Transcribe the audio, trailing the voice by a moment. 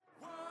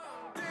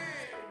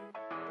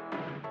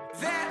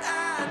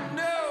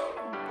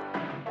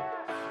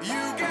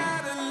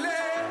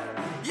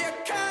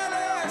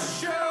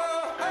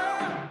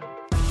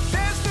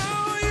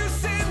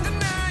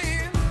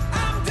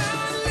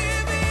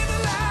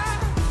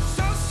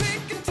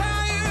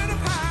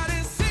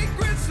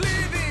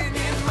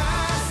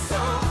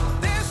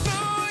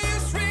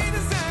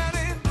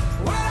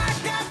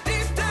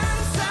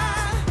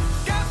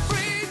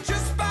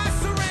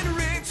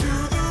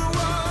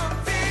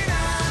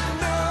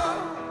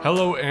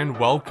Hello and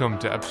welcome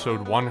to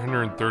episode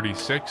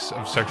 136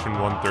 of Section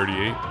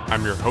 138.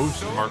 I'm your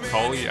host, Mark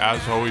Colley,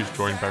 as always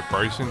joined by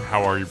Bryson.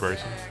 How are you,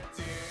 Bryson?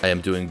 I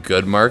am doing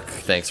good, Mark.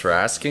 Thanks for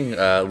asking.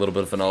 A little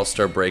bit of an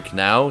all-star break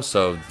now,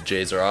 so the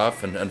Jays are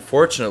off, and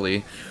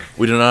unfortunately,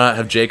 we do not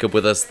have Jacob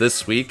with us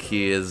this week.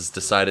 He has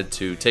decided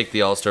to take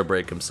the all-star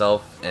break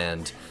himself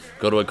and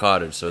go to a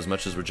cottage, so as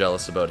much as we're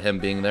jealous about him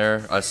being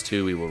there, us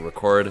two, we will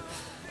record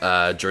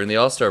during the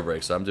all-star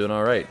break, so I'm doing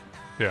all right.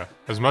 Yeah,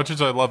 as much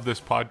as I love this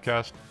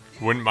podcast,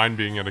 wouldn't mind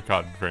being at a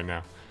cottage right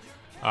now.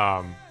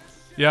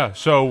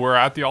 So we're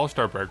at the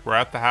All-Star break. We're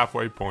at the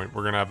halfway point.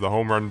 We're going to have the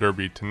Home Run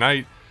Derby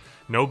tonight.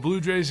 No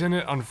Blue Jays in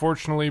it,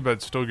 unfortunately, but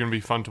it's still going to be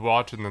fun to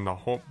watch. And then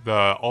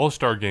the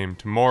All-Star game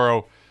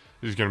tomorrow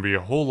is going to be a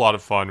whole lot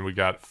of fun. We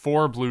got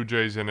 4 Blue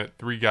Jays in it.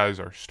 3 guys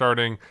are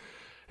starting.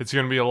 It's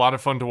going to be a lot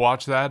of fun to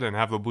watch that and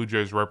have the Blue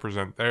Jays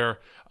represent there.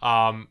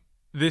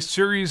 This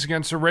series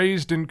against the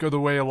Rays didn't go the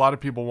way a lot of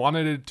people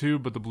wanted it to,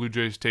 but the Blue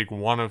Jays take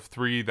 1 of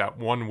 3, that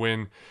one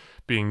win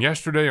being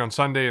yesterday on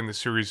Sunday in the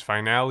series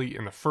finale,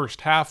 in the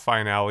first half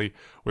finale,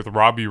 with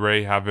Robbie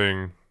Ray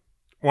having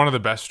one of the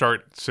best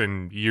starts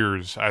in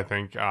years, I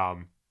think.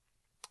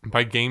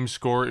 By game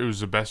score, it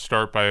was the best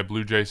start by a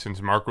Blue Jay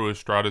since Marco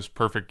Estrada's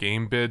perfect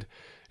game bid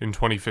in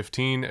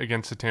 2015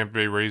 against the Tampa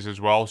Bay Rays as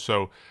well.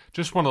 So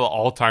just one of the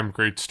all-time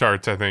great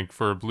starts, I think,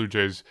 for a Blue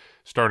Jays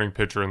starting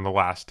pitcher in the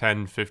last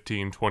 10,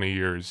 15, 20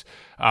 years.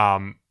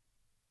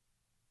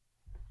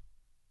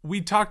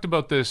 We talked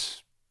about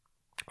this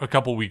a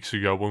couple weeks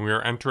ago when we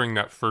were entering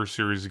that first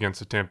series against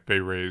the Tampa Bay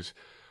Rays,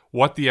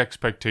 what the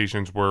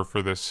expectations were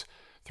for this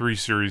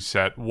 3-series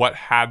set, what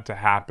had to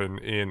happen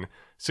in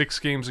 6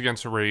 games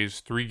against the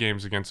Rays, 3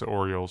 games against the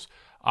Orioles.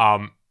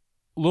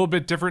 A little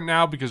bit different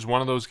now because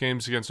one of those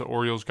games against the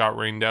Orioles got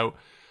rained out,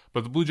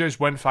 but the Blue Jays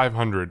went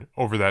 500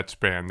 over that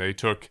span. They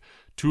took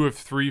 2 of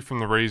 3 from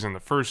the Rays in the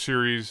first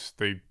series.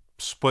 They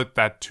split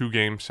that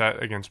 2-game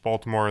set against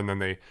Baltimore, and then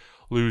they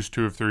lose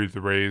 2 of 3 to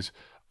the Rays.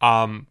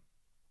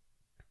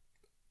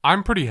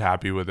 I'm pretty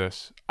happy with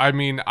this. I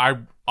mean, I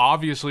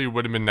obviously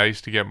would have been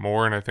nice to get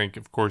more, and I think,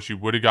 of course, you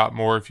would have got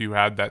more if you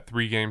had that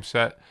 3-game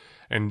set,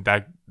 and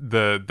that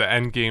the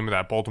end game of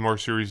that Baltimore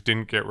series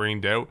didn't get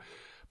rained out.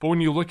 But when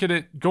you look at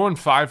it, going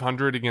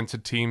 500 against a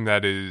team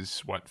that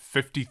is,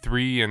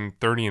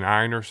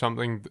 53-39 or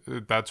something,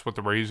 that's what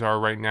the Rays are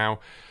right now.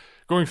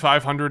 Going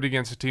 500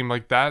 against a team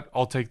like that,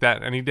 I'll take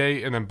that any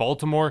day. And then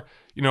Baltimore,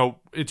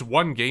 it's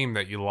one game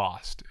that you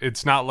lost.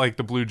 It's not like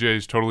the Blue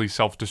Jays totally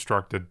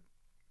self-destructed.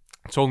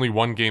 It's only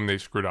one game they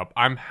screwed up.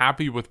 I'm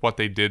happy with what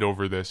they did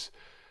over this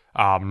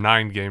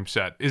 9-game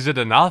set. Is it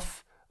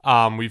enough?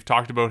 We've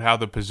talked about how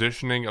the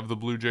positioning of the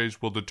Blue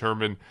Jays will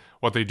determine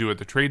what they do at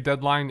the trade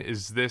deadline.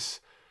 Is this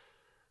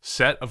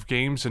set of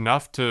games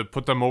enough to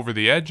put them over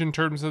the edge in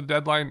terms of the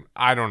deadline?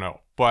 I don't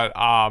know. But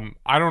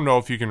I don't know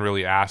if you can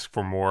really ask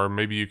for more.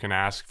 Maybe you can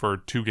ask for a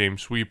 2-game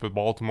sweep with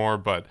Baltimore.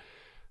 But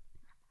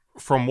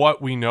from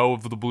what we know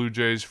of the Blue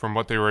Jays, from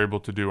what they were able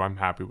to do, I'm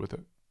happy with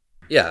it.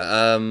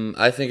 Yeah,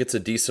 I think it's a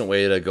decent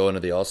way to go into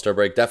the All-Star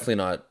break. Definitely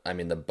not,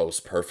 the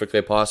most perfect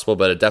way possible,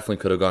 but it definitely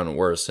could have gone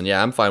worse. And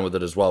yeah, I'm fine with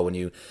it as well.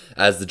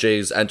 As the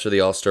Jays enter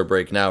the All-Star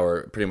break now,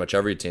 or pretty much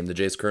every team, the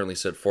Jays currently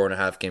sit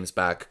 4.5 games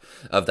back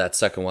of that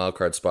second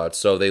wildcard spot.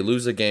 So they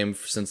lose a game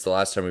since the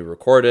last time we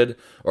recorded,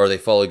 or they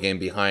fall a game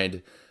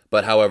behind.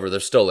 But however,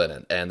 they're still in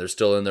it, and they're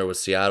still in there with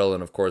Seattle,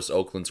 and of course,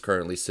 Oakland's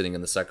currently sitting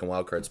in the second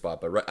wildcard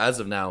spot. But as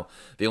of now,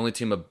 the only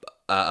team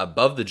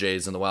above the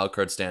Jays in the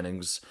wildcard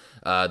standings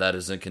that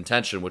is in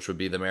contention, which would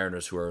be the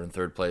Mariners, who are in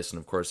third place, and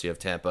of course you have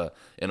Tampa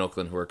and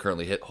Oakland, who are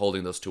currently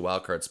holding those 2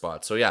 wildcard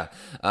spots. So yeah,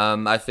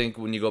 I think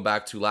when you go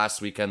back to last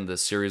weekend, the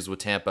series with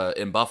Tampa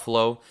in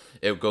Buffalo,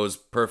 it goes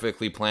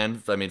perfectly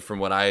planned. From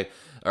what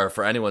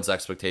for anyone's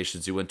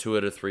expectations, you win 2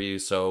 out of 3,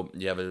 so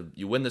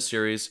you win the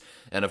series,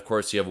 and of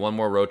course you have one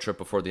more road trip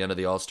before the end of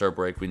the All-Star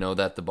break. We know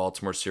that the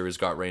Baltimore series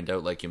got rained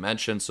out, like you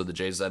mentioned, so the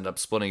Jays end up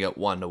splitting it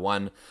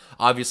 1-1.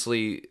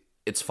 Obviously,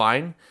 it's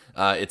fine.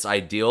 It's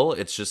ideal.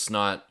 It's just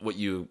not what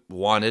you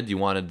wanted. You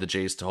wanted the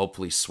Jays to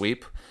hopefully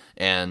sweep,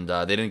 and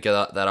they didn't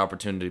get that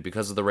opportunity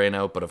because of the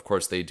rainout, but of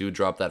course they do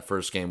drop that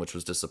first game, which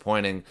was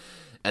disappointing.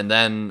 And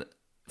then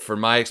for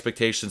my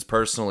expectations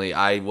personally,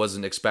 I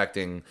wasn't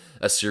expecting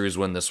a series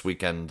win this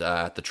weekend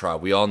at the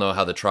Trop. We all know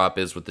how the Trop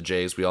is with the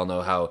Jays. We all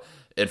know how,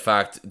 in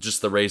fact,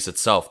 just the Rays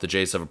itself, the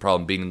Jays have a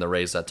problem beating the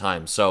Rays at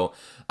times. So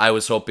I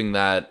was hoping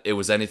that it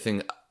was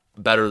anything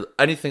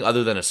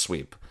other than a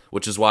sweep,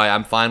 which is why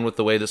I'm fine with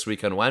the way this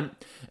weekend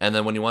went. And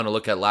then when you want to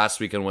look at last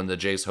weekend when the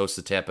Jays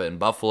hosted Tampa in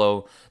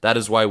Buffalo, that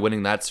is why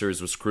winning that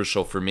series was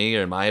crucial for me,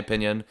 in my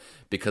opinion,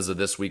 because of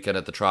this weekend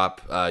at the Trop.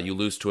 You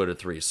lose 2 out of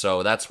 3.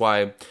 So that's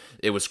why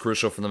it was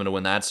crucial for them to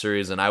win that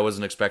series, and I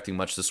wasn't expecting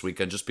much this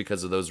weekend just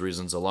because of those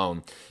reasons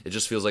alone. It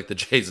just feels like the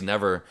Jays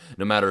never,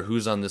 no matter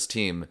who's on this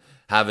team,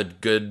 have a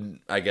good,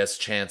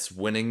 chance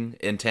winning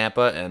in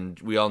Tampa, and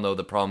we all know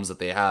the problems that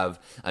they have.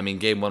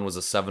 Game 1 was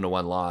a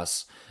 7-1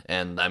 loss,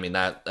 and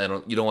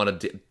you don't want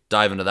to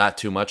dive into that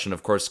too much. And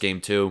of course,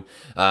 Game 2,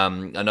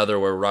 another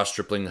where Ross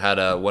Stripling had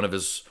one of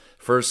his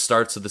first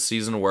starts of the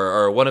season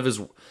or one of his,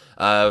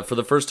 for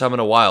the first time in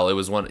a while, it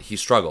was one he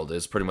struggled,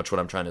 is pretty much what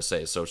I'm trying to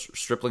say. So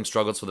Stripling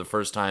struggles for the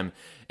first time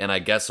in, I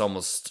guess,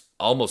 almost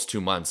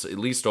 2 months, at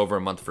least over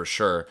a month for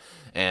sure.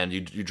 And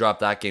you drop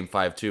that game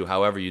 5-2.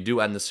 However, you do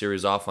end the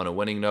series off on a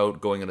winning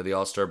note going into the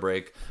All-Star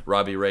break.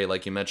 Robbie Ray,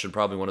 like you mentioned,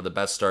 probably one of the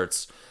best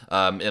starts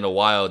in a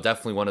while.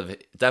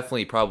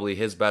 Definitely probably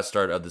his best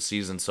start of the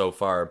season so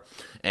far.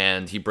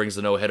 And he brings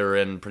the no-hitter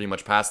in pretty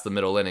much past the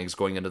middle innings,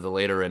 going into the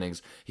later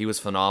innings. He was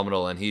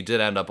phenomenal, and he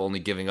did end up only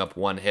giving up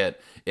 1 hit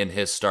in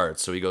his start.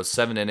 So he goes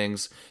 7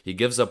 innings, he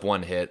gives up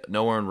 1 hit,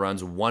 no earned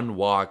runs, 1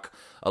 walk,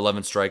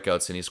 11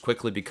 strikeouts, and he's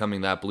quickly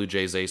becoming that Blue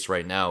Jays ace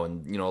right now.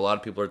 And, a lot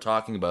of people are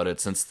talking about it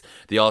since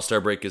the All-Star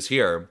break is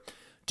here.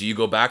 Do you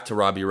go back to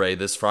Robbie Ray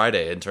this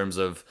Friday in terms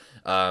of,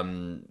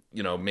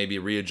 maybe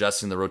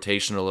readjusting the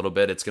rotation a little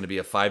bit? It's going to be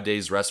a 5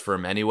 days rest for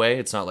him anyway.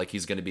 It's not like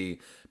he's going to be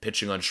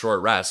pitching on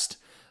short rest.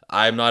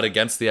 I'm not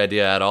against the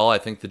idea at all. I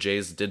think the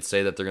Jays did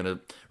say that they're going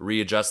to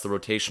readjust the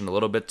rotation a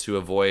little bit to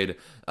avoid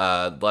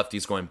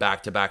lefties going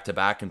back to back to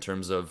back in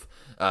terms of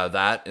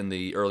that in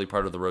the early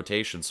part of the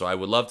rotation. So I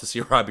would love to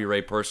see Robbie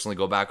Ray personally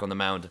go back on the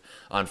mound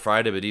on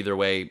Friday, but either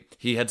way,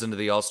 he heads into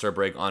the All-Star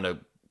break on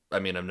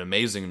an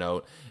amazing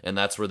note, and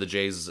that's where the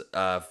Jays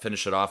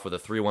finish it off with a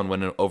 3-1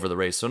 win over the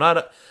Rays. So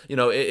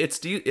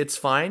it's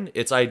fine.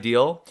 It's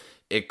ideal.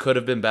 It could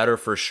have been better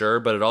for sure,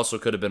 but it also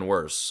could have been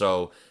worse.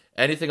 So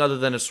anything other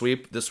than a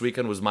sweep this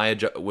weekend was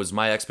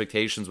my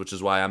expectations, which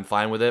is why I'm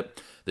fine with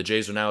it. The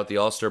Jays are now at the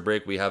All-Star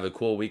break. We have a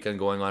cool weekend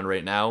going on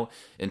right now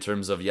in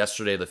terms of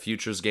yesterday, the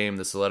Futures game,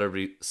 the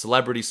celebrity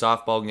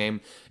softball game,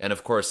 and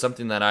of course,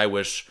 something that I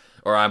wish,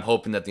 or I'm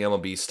hoping that the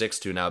MLB sticks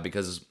to now,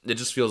 because it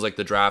just feels like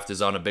the draft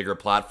is on a bigger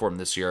platform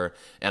this year,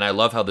 and I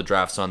love how the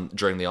draft's on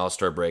during the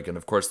All-Star break, and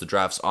of course, the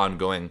draft's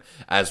ongoing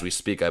as we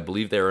speak. I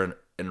believe they're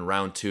in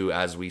round 2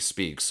 as we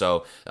speak.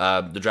 So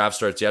the draft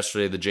starts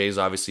yesterday. The Jays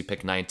obviously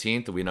pick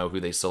 19th. We know who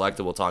they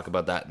selected. We'll talk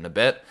about that in a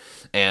bit.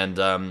 And,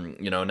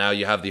 now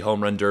you have the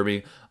Home Run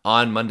Derby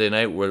on Monday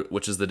night,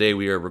 which is the day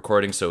we are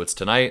recording. So it's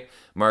tonight.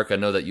 Mark, I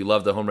know that you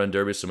love the Home Run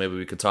Derby, so maybe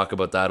we could talk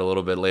about that a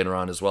little bit later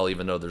on as well,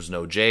 even though there's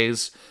no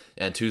Jays.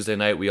 And Tuesday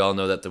night, we all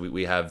know that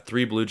we have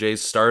 3 Blue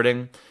Jays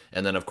starting.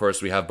 And then, of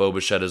course, we have Bo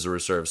Bichette as a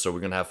reserve. So we're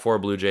going to have 4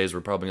 Blue Jays. We're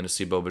probably going to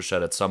see Bo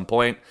Bichette at some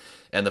point.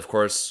 And, of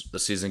course, the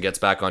season gets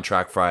back on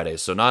track Friday.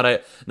 So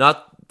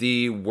not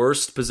the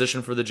worst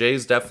position for the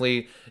Jays.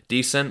 Definitely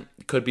decent.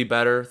 Could be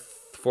better.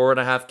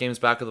 4.5 games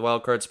back of the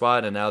wild card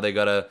spot. And now they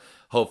got to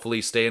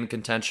hopefully stay in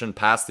contention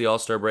past the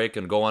All-Star break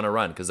and go on a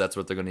run, because that's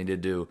what they're going to need to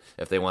do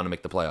if they want to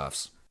make the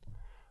playoffs.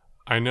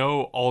 I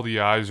know all the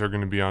eyes are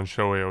going to be on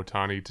Shohei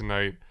Ohtani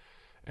tonight,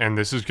 and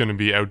this is going to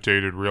be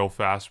outdated real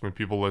fast when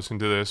people listen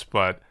to this,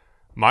 but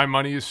my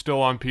money is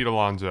still on Pete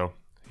Alonso.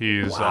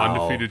 He's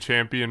undefeated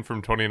champion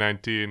from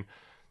 2019.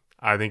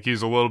 I think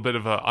he's a little bit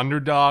of an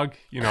underdog,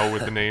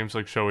 with the names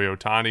like Shohei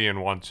Ohtani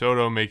and Juan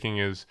Soto making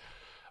his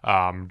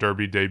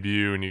Derby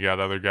debut, and you got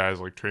other guys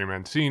like Trey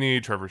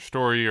Mancini, Trevor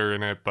Story are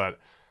in it, but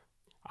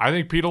I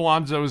think Pete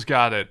Alonso's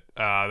got it.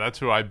 That's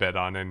who I bet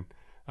on, and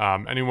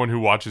anyone who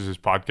watches his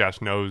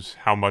podcast knows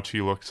how much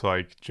he looks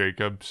like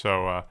Jacob,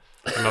 so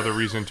another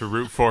reason to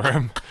root for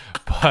him.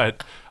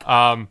 But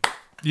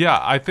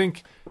I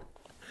think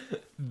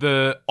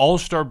the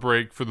All-Star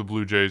break for the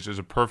Blue Jays is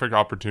a perfect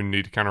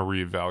opportunity to kind of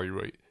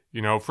reevaluate.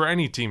 For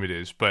any team it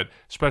is, but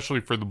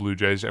especially for the Blue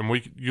Jays. And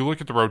you look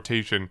at the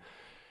rotation,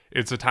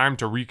 it's a time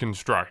to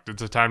reconstruct.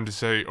 It's a time to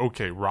say,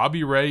 okay,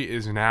 Robbie Ray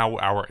is now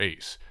our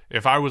ace.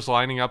 If I was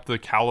lining up the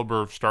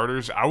caliber of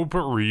starters, I would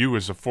put Ryu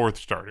as a 4th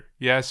starter.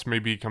 Yes,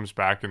 maybe he comes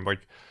back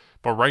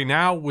but right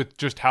now, with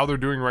just how they're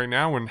doing right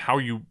now and how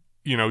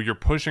you're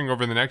pushing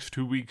over the next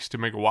 2 weeks to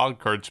make a wild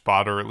card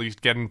spot, or at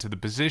least get into the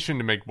position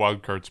to make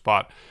wild card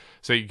spot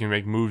so you can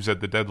make moves at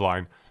the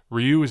deadline.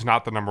 Ryu is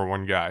not the number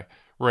 1 guy.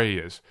 Ray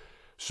is.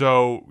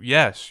 So,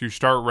 yes, you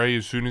start Ray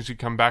as soon as you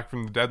come back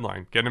from the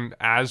deadline. Get him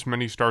as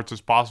many starts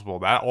as possible.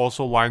 That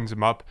also lines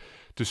him up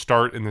to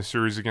start in the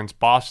series against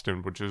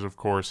Boston, which is, of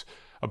course,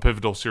 a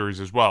pivotal series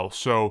as well.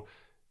 So,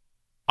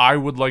 I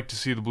would like to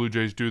see the Blue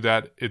Jays do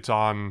that. It's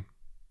on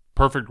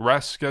perfect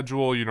rest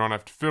schedule. You don't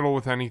have to fiddle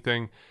with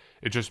anything.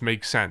 It just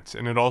makes sense.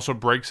 And it also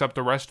breaks up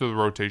the rest of the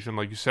rotation,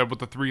 like you said, with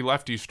the 3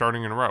 lefties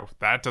starting in a row.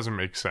 That doesn't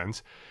make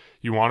sense.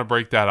 You want to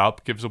break that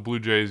up. Gives the Blue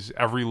Jays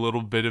every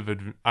little bit of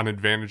an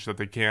advantage that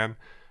they can.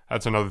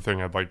 That's another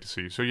thing I'd like to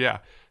see. So, yeah,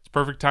 it's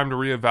perfect time to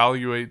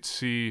reevaluate,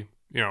 see,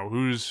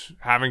 who's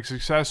having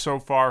success so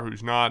far,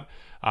 who's not,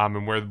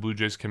 and where the Blue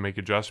Jays can make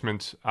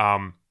adjustments.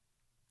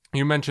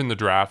 You mentioned the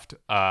draft.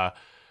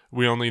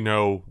 We only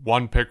know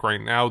 1 pick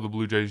right now. The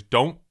Blue Jays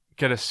don't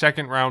get a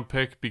 2nd-round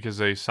pick because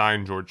they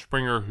signed George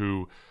Springer,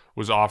 who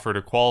was offered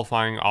a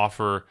qualifying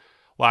offer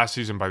last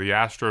season by the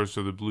Astros,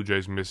 so the Blue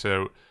Jays miss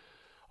out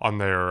on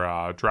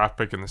their draft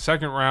pick in the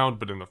 2nd round.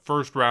 But in the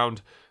 1st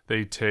round,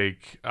 they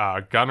take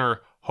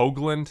Gunnar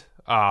Hoagland.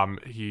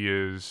 He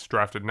is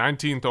drafted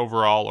 19th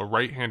overall, a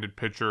right-handed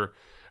pitcher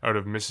out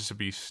of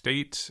Mississippi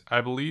State,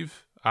 I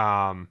believe.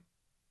 Might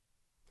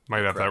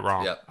have that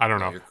wrong. Yeah. I don't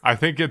know. I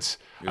think it's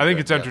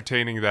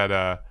entertaining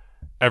that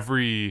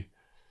every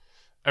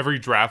every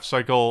draft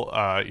cycle,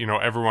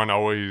 everyone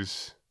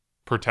always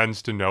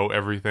pretends to know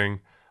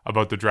everything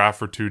about the draft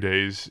for 2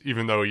 days,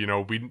 even though,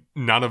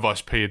 none of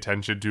us pay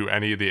attention to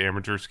any of the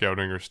amateur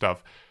scouting or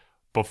stuff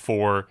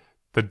before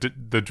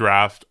the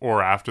draft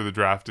or after the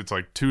draft. It's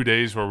like 2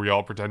 days where we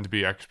all pretend to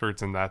be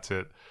experts and that's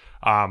it.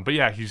 But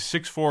yeah, he's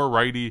 6'4",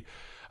 righty,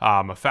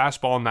 a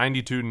fastball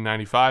 92 to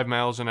 95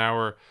 miles an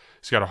hour.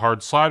 He's got a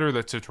hard slider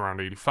that sits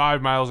around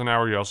 85 miles an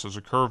hour. He also has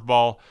a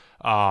curveball.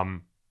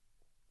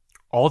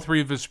 All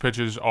three of his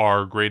pitches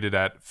are graded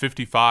at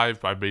 55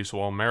 by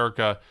Baseball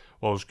America,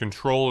 while his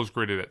control is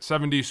graded at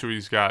 70, so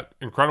he's got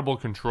incredible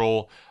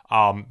control.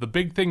 The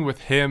big thing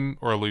with him,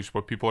 or at least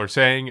what people are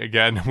saying,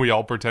 again, we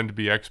all pretend to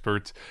be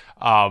experts,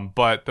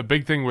 but the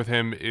big thing with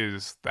him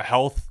is the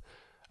health.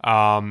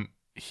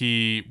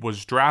 He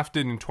was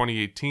drafted in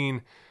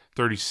 2018,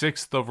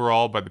 36th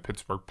overall by the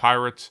Pittsburgh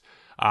Pirates.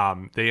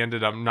 They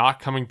ended up not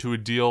coming to a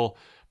deal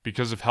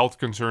because of health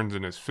concerns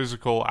in his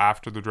physical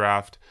after the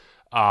draft.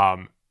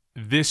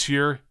 This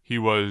year, he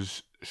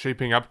was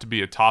shaping up to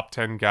be a top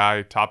 10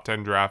 guy, top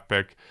 10 draft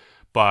pick,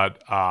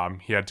 but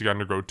he had to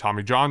undergo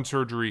Tommy John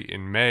surgery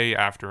in May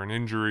after an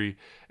injury,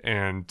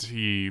 and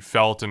he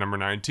fell to number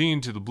 19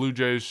 to the Blue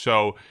Jays.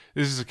 So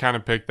this is a kind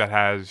of pick that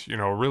has,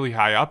 a really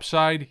high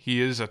upside.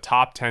 He is a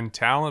top 10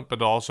 talent,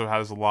 but also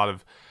has a lot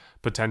of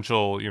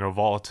potential,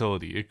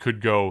 volatility. It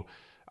could go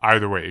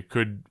either way. It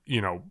could,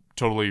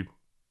 totally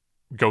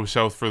go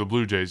south for the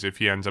Blue Jays if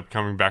he ends up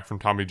coming back from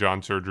Tommy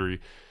John surgery,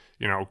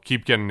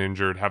 keep getting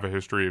injured, have a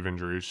history of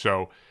injuries.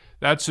 So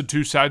that's the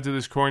two sides of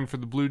this coin for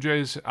the Blue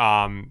Jays.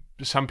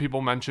 Some people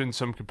mentioned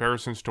some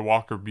comparisons to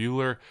Walker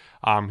Buehler.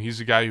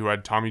 He's a guy who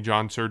had Tommy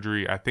John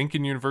surgery, I think,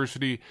 in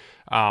university,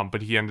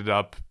 but he ended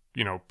up,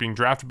 being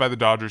drafted by the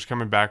Dodgers,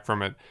 coming back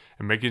from it,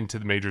 and making it to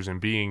the majors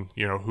and being,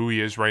 who he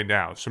is right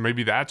now. So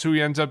maybe that's who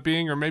he ends up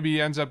being, or maybe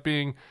he ends up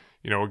being,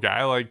 a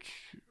guy like,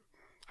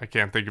 I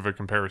can't think of a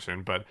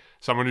comparison, but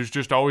someone who's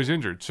just always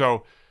injured.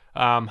 So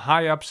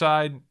high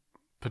upside,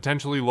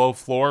 potentially low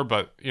floor,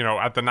 but,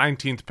 at the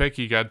 19th pick,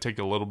 you got to take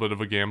a little bit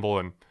of a gamble.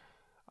 And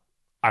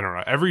I don't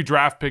know, every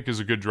draft pick is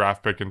a good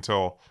draft pick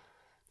until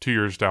 2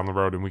 years down the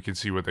road and we can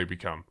see what they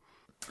become.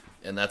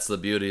 And that's the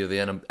beauty of the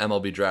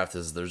MLB draft,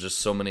 is there's just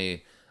so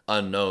many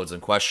unknowns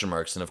and question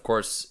marks. And of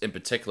course, in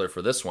particular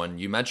for this one,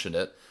 you mentioned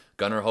it,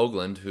 Gunnar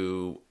Hoagland,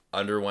 who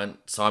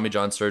underwent Tommy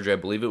John surgery, I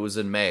believe it was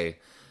in May.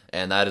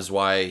 And that is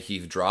why he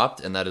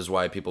dropped, and that is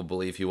why people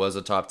believe he was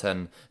a top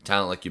 10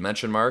 talent, like you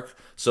mentioned, Mark.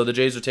 So the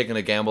Jays are taking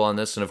a gamble on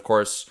this, and of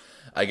course,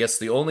 I guess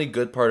the only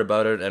good part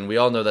about it, and we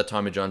all know that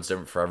Tommy John's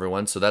different for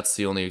everyone, so that's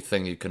the only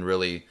thing you can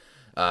really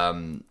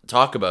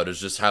talk about, is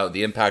just how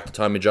the impact of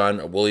Tommy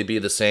John. Will he be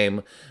the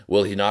same?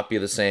 Will he not be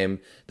the same?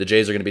 The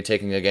Jays are going to be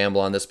taking a gamble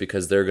on this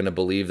because they're going to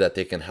believe that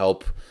they can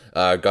help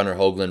Gunnar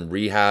Hoagland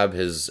rehab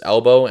his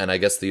elbow, and I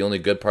guess the only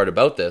good part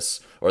about this,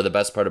 or the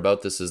best part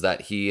about this, is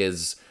that he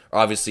is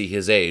obviously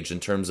his age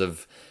in terms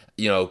of,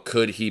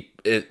 could he,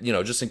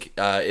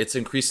 it's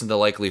increasing the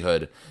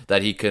likelihood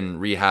that he can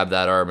rehab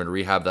that arm and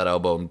rehab that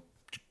elbow and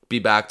be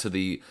back to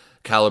the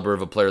caliber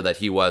of a player that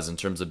he was in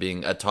terms of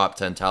being a top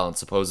 10 talent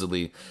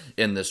supposedly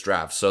in this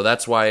draft. So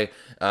that's why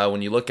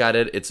when you look at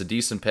it, it's a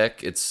decent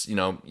pick. It's,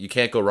 you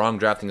can't go wrong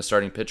drafting a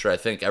starting pitcher. I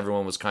think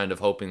everyone was kind of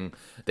hoping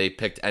they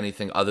picked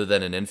anything other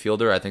than an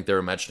infielder. I think they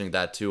were mentioning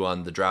that too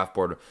on the draft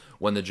board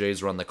when the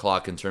Jays were on the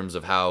clock, in terms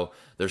of how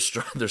their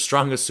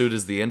strongest suit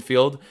is the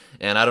infield.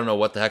 And I don't know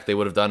what the heck they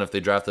would have done if they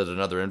drafted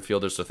another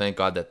infielder, so thank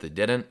God that they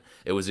didn't.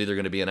 It was either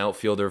going to be an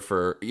outfielder,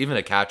 for even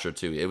a catcher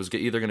too. It was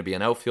either going to be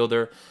an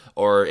outfielder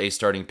or a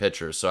starting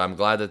pitcher. So I'm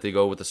glad that they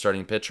go with the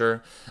starting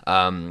pitcher.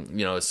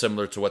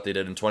 Similar to what they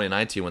did in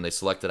 2019 when they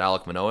selected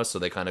Alek Manoah. So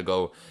they kind of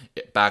go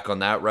back on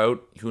that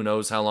route. Who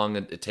knows how long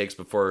it takes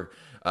before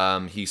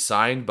he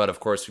signed, but of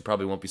course we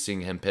probably won't be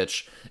seeing him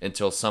pitch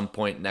until some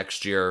point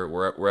next year,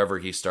 wherever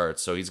he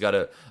starts. So he's got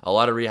a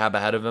lot of rehab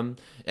ahead of him.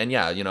 And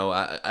yeah,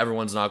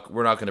 we're not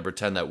going to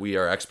pretend that we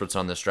are experts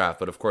on this draft,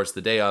 but of course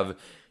the day of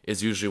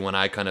is usually when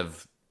I kind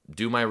of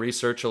do my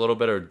research a little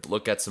bit, or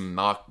look at some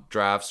mock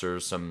drafts or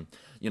some,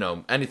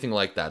 anything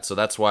like that. So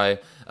that's why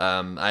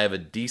I have a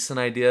decent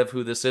idea of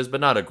who this is, but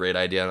not a great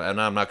idea.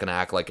 And I'm not going to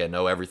act like I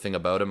know everything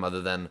about him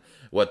other than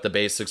what the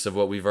basics of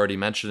what we've already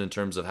mentioned in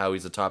terms of how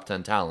he's a top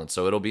 10 talent.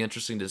 So it'll be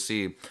interesting to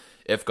see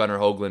if Gunnar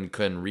Hoagland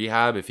can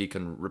rehab, if he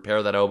can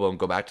repair that elbow and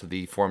go back to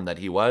the form that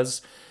he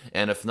was.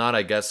 And if not,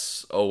 I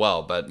guess, oh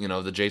well. But,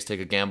 the Jays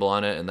take a gamble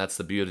on it, and that's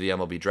the beauty of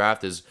the MLB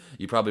draft, is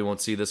you probably won't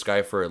see this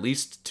guy for at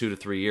least 2 to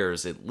 3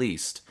 years, at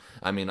least.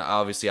 I mean,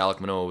 obviously Alek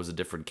Manoah was a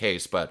different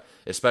case, but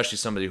especially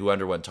somebody who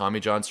underwent Tommy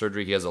John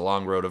surgery, he has a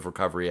long road of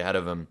recovery ahead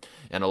of him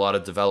and a lot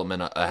of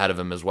development ahead of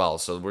him as well.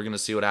 So we're going to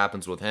see what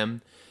happens with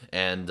him.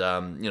 And,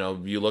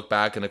 you look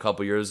back in a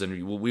couple years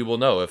and we will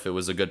know if it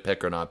was a good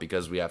pick or not,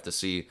 because we have to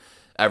see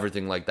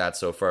everything like that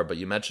so far. But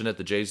you mentioned it,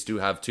 the Jays do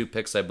have 2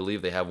 picks, I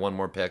believe. They have one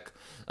more pick.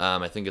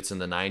 I think it's in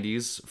the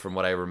 90s from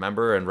what I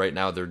remember. And right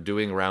now they're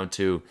doing round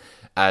 2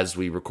 as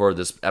we record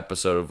this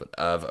episode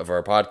of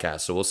our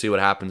podcast. So we'll see what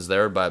happens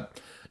there. But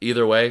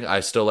either way,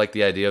 I still like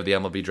the idea of the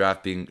MLB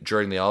draft being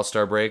during the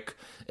All-Star break.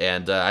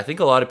 And I think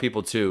a lot of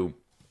people, too,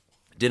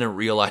 didn't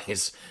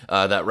realize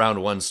that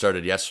round one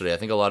started yesterday. I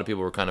think a lot of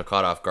people were kind of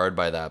caught off guard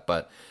by that,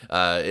 but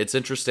it's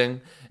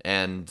interesting,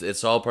 and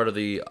it's all part of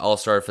the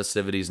All-Star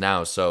festivities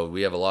now. So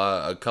we have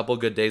a couple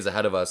good days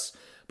ahead of us.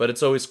 But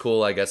it's always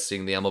cool, I guess,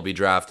 seeing the MLB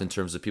draft in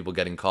terms of people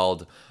getting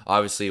called.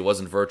 Obviously, it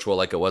wasn't virtual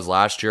like it was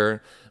last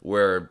year,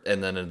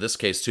 and then in this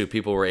case, too,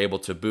 people were able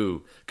to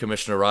boo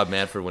Commissioner Rob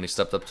Manfred when he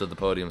stepped up to the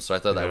podium. So I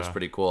thought that was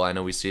pretty cool. I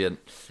know we see it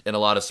in a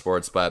lot of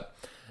sports, but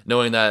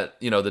knowing that,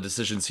 the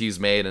decisions he's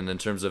made and in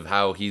terms of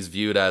how he's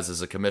viewed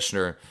as a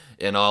commissioner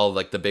in all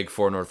like the big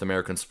four North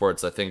American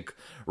sports, I think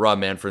Rob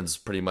Manfred's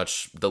pretty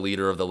much the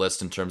leader of the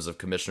list in terms of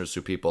commissioners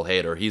who people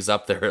hate, or he's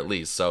up there at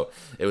least. So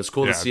it was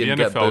cool to see him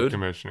get booed.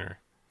 Commissioner.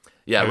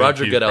 Yeah,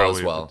 Roger Goodell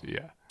as well.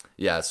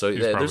 Yeah. So he's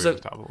there's the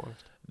top of the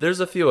list. There's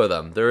a few of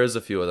them. There is a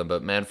few of them,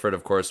 but Manfred,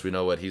 of course, we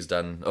know what he's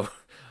done.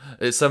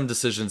 Some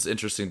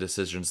interesting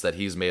decisions that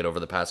he's made over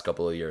the past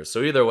couple of years.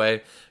 So either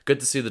way, good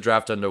to see the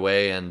draft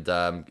underway, and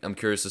I'm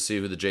curious to see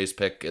who the Jays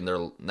pick in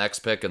their next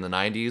pick in the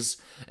 90s,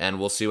 and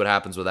we'll see what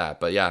happens with that.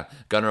 But yeah,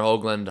 Gunnar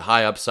Hoagland,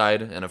 high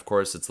upside, and of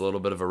course, it's a little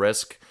bit of a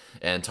risk,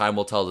 and time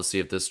will tell to see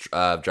if this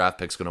draft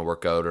pick's going to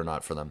work out or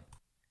not for them.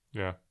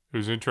 Yeah, it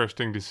was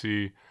interesting to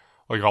see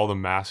like all the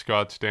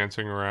mascots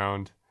dancing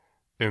around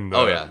in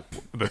the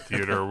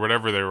theater or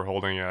whatever they were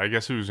holding it. I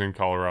guess it was in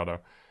Colorado.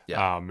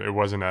 Yeah. It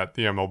wasn't at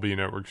the MLB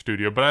Network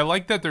studio, but I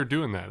like that they're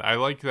doing that. I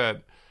like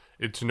that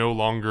it's no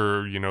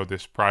longer,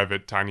 this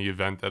private tiny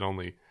event that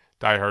only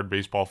diehard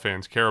baseball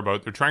fans care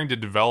about. They're trying to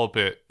develop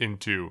it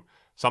into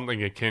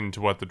something akin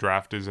to what the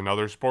draft is in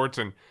other sports.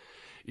 And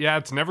yeah,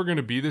 it's never going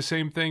to be the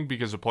same thing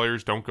because the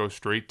players don't go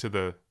straight to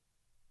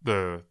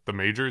the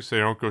majors. They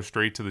don't go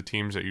straight to the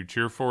teams that you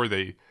cheer for.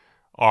 They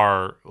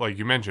are, like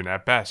you mentioned,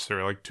 at best,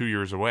 they're like 2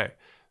 years away.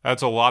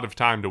 That's a lot of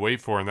time to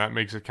wait for, and that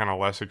makes it kind of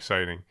less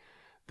exciting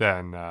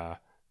than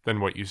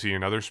what you see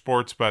in other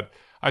sports. But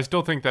I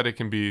still think that it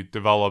can be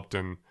developed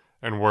and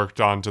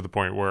worked on to the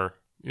point where,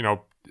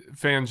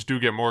 fans do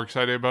get more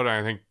excited about it.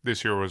 I think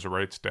this year was a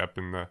right step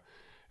in the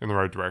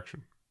right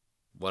direction.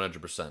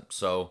 100%.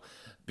 So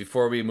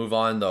before we move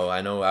on, though,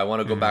 I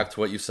want to go back to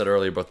what you said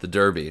earlier about the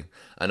Derby.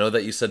 I know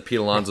that you said Pete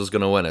Alonso's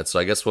going to win it, so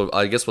I guess we'll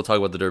talk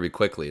about the Derby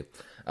quickly.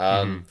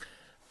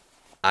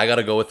 I got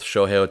to go with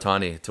Shohei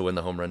Ohtani to win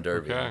the Home Run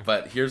Derby. Okay.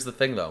 But here's the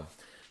thing, though.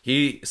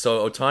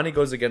 So Ohtani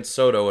goes against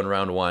Soto in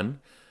round one,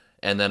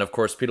 and then, of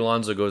course, Pete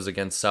Alonso goes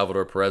against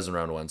Salvador Perez in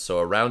round one. So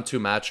a round two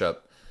matchup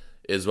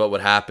is what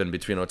would happen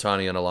between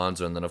Ohtani and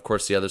Alonso. And then, of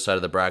course, the other side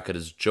of the bracket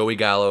is Joey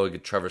Gallo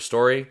against Trevor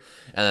Story,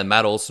 and then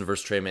Matt Olson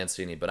versus Trey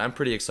Mancini. But I'm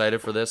pretty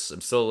excited for this.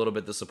 I'm still a little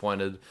bit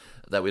disappointed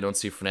that we don't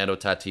see Fernando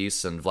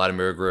Tatis and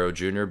Vladimir Guerrero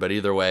Jr., but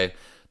either way,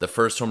 the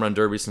first Home Run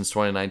Derby since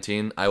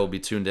 2019. I will be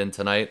tuned in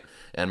tonight.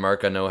 And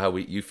Mark, I know how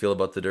you feel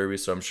about the Derby,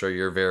 so I'm sure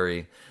you're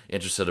very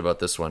interested about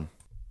this one.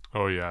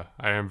 Oh yeah,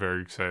 I am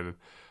very excited.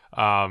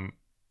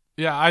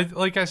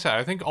 Like I said,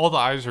 I think all the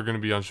eyes are going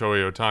to be on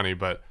Shohei Ohtani,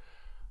 but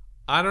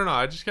I don't know.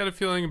 I just got a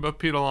feeling about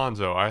Pete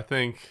Alonso. I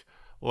think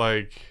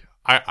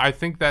I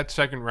think that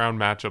second round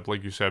matchup,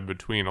 like you said,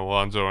 between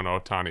Alonso and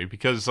Ohtani,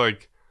 because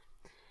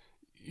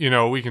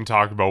we can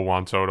talk about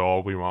Juan Soto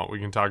all we want. We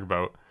can talk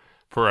about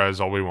Perez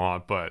all we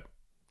want, but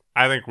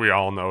I think we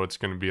all know it's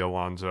going to be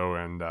Alonso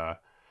and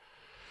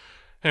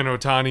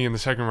Ohtani in the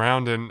second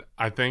round. And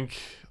I think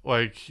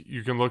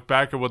you can look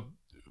back at what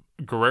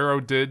Guerrero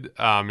did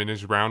in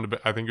his round.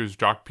 I think it was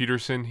Jock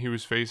Peterson he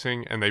was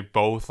facing, and they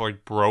both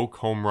broke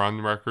home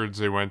run records.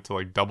 They went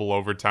to double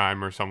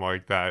overtime or something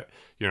like that.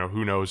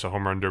 Who knows, a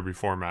home run derby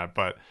format.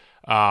 But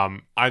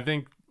I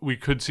think we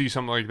could see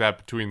something like that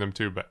between them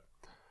two. But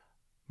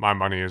my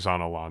money is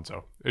on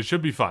Alonso. It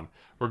should be fun.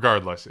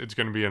 Regardless, it's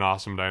going to be an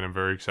awesome night. I'm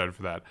very excited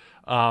for that.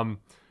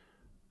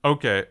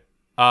 Okay.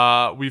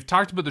 We've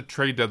talked about the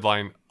trade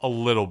deadline a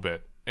little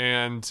bit,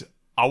 and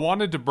I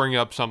wanted to bring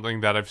up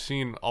something that I've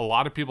seen a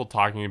lot of people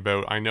talking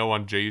about. I know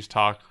on Jay's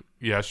Talk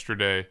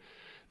yesterday,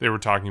 they were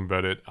talking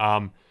about it.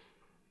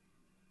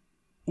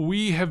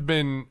 We have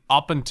been,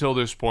 up until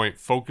this point,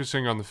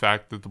 focusing on the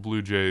fact that the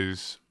Blue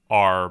Jays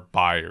are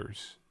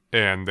buyers,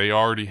 and they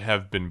already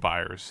have been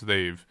buyers.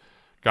 They've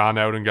gone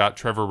out and got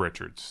Trevor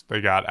Richards. They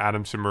got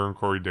Adam Simber and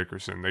Corey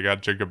Dickerson. They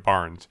got Jacob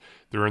Barnes.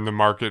 They're in the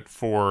market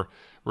for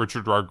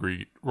Richard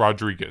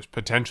Rodriguez,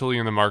 potentially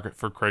in the market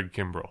for Craig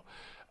Kimbrell.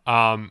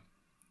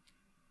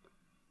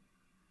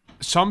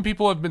 Some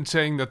people have been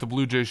saying that the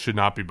Blue Jays should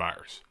not be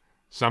buyers.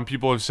 Some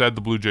people have said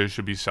the Blue Jays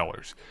should be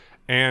sellers.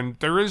 And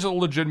there is a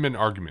legitimate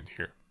argument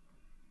here.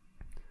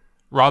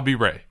 Robbie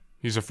Ray,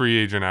 he's a free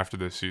agent after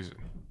this season.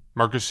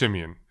 Marcus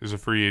Semien is a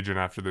free agent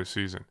after this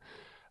season.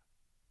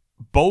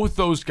 Both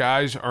those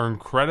guys are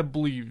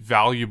incredibly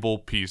valuable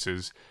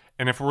pieces.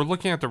 And if we're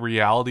looking at the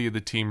reality of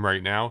the team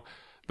right now,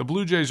 the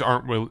Blue Jays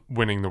aren't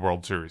winning the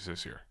World Series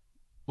this year.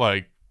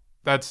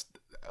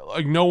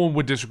 No one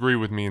would disagree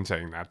with me in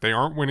saying that. They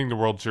aren't winning the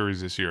World Series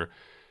this year.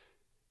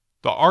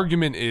 The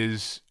argument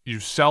is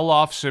you sell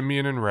off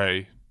Semien and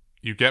Ray,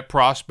 you get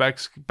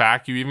prospects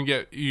back,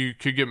 you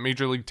could get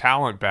major league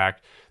talent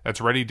back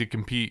that's ready to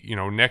compete,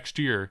 next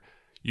year.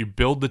 You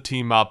build the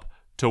team up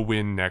to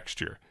win next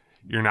year.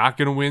 You're not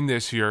going to win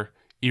this year.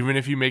 even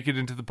if you make it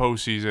into the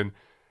postseason,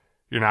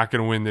 you're not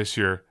going to win this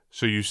year.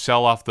 So you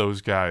sell off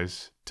those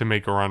guys to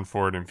make a run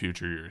for it in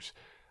future years.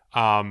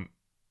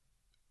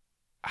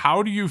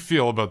 How do you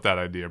feel about that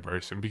idea,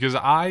 Bryson? Because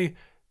I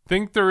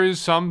think there is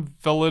some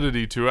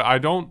validity to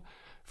it.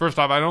 First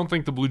off, I don't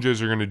think the Blue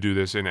Jays are going to do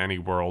this in any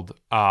world.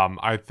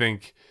 I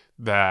think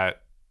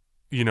that,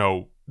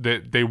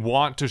 that they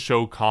want to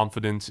show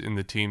confidence in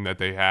the team that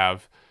they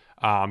have.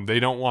 They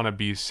don't want to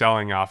be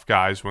selling off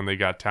guys when they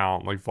got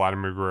talent like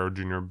Vladimir Guerrero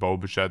Jr., Bo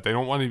Bichette. They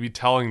don't want to be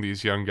telling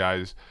these young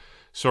guys,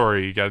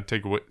 sorry, you got to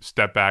take a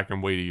step back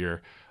and wait a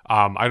year.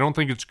 I don't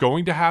think it's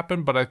going to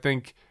happen, but I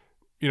think,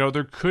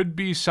 there could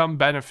be some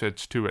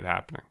benefits to it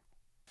happening.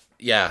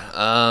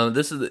 Yeah,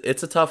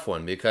 it's a tough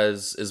one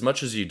because as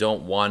much as you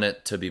don't want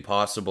it to be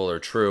possible or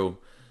true,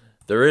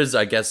 there is,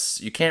 I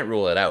guess, you can't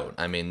rule it out.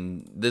 I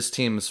mean, this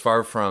team is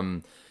far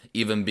from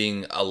even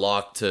being a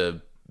lock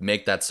to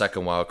make that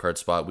second wildcard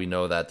spot. We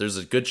know that there's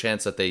a good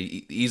chance that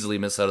they easily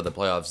miss out of the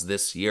playoffs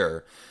this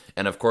year.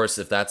 And of course,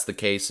 if that's the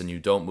case and you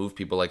don't move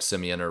people like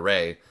Semien or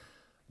Ray,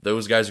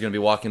 those guys are going to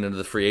be walking into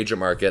the free agent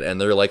market and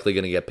they're likely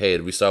going to get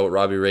paid. We saw what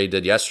Robbie Ray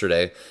did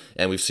yesterday,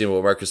 and we've seen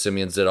what Marcus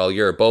Semien did all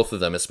year. Both of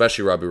them,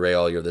 especially Robbie Ray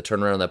all year, the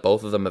turnaround that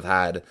both of them have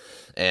had.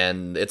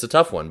 And it's a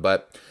tough one,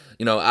 but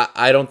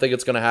I don't think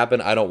it's going to happen.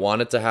 I don't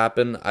want it to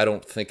happen. I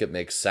don't think it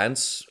makes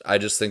sense. I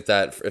just think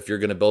that if you're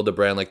going to build a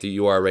brand like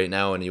you are right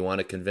now and you want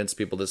to convince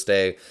people to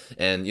stay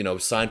and,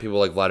 sign people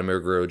like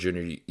Vladimir Guerrero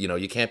Jr.,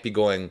 you can't be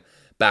going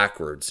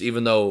backwards,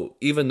 even though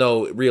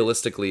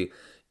realistically,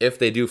 if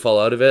they do fall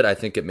out of it, I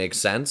think it makes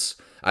sense.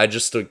 I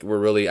think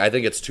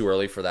it's too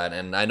early for that.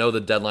 And I know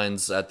the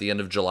deadline's at the end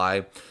of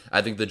July.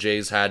 I think the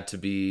Jays had to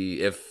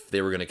be, if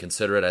they were going to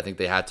consider it, I think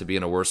they had to be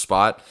in a worse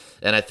spot.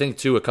 And I think,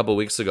 too, a couple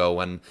weeks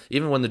ago,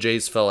 even when the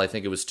Jays fell, I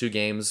think it was 2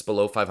 games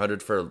below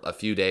 500 for a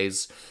few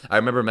days. I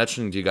remember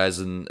mentioning to you guys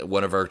in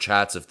one of our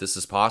chats if this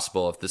is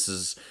possible, if this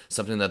is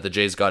something that the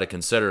Jays got to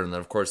consider. And then,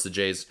 of course, the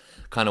Jays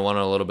kind of went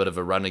on a little bit of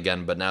a run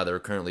again, but now they're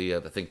currently,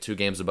 I think, 2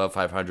 games above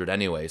 500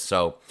 anyway.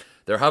 So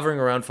they're hovering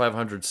around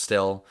 500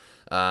 still.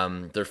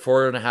 They're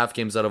 4.5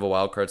 games out of a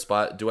wild card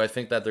spot. Do I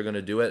think that they're going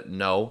to do it?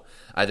 No.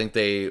 I think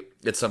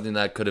it's something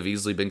that could have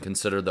easily been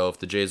considered, though, if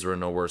the Jays were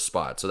in a worse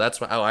spot. So that's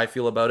how I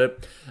feel about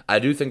it. I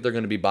do think they're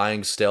going to be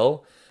buying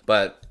still,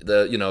 but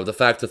the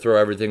fact to throw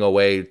everything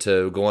away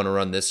to go on a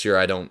run this year,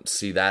 I don't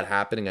see that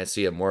happening. I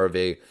see it more of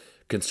a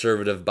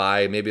conservative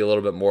buy, maybe a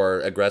little bit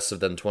more aggressive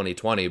than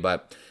 2020,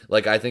 but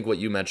I think what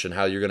you mentioned,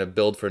 how you're going to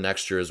build for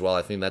next year as well,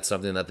 I think that's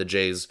something that the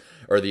Jays,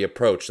 or the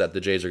approach that the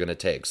Jays are going to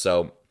take.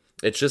 So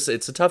it's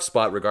a tough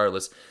spot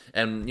regardless.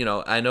 And,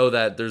 I know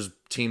that there's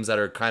teams that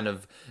are kind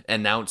of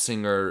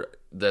announcing or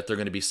that they're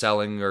going to be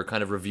selling or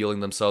kind of revealing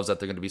themselves that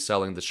they're going to be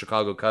selling. The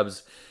Chicago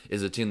Cubs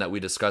is a team that we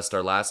discussed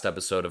our last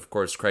episode. Of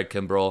course, Craig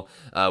Kimbrell,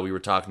 we were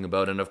talking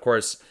about. And of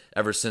course,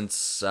 ever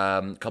since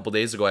a couple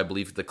days ago, I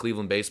believe the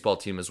Cleveland baseball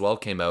team as well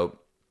came out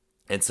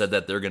and said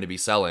that they're going to be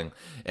selling.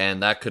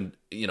 And that could,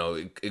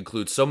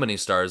 include so many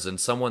stars. And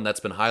someone that's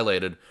been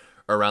highlighted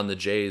around the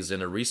Jays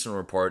in a recent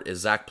report is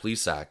Zach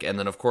Plesac. And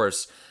then, of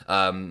course,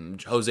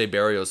 Jose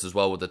Barrios as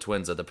well with the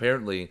Twins. That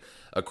apparently,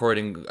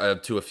 according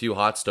to a few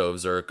hot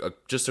stoves, or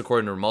just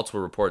according to multiple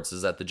reports,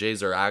 is that the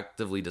Jays are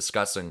actively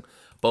discussing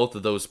both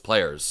of those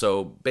players.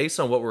 So based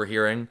on what we're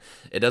hearing,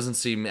 it doesn't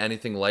seem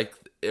anything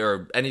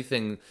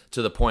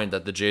to the point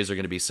that the Jays are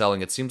going to be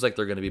selling. It seems like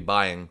they're going to be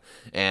buying.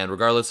 And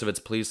regardless if it's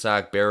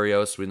Plesac,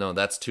 Barrios, we know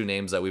that's 2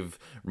 names that we've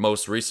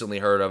most recently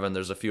heard of, and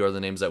there's a few other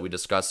names that we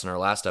discussed in our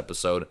last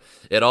episode.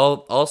 It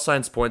all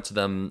signs point to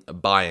them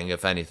buying,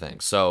 if anything.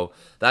 So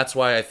that's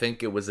why I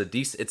think it's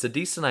a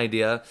decent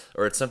idea,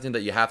 or it's something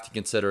that you have to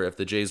consider if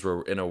the Jays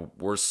were in a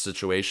worse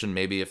situation.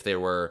 Maybe if they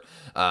were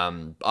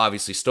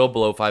obviously still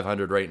below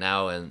 500 right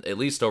now and at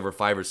least over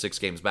 5 or 6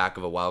 games back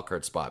of a wild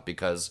card spot,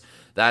 because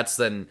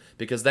then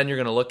you're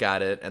going to look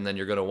at it and then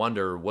you're going to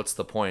wonder what's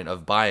the point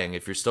of buying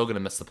if you're still going to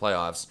miss the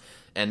playoffs.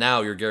 And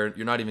now you're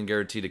not even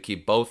guaranteed to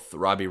keep both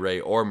Robbie Ray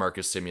or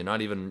Marcus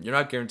Semien. You're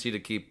not guaranteed to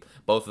keep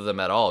both of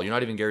them at all. You're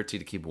not even guaranteed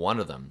to keep one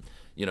of them.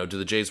 Do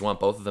the Jays want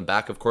both of them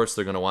back? Of course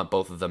they're going to want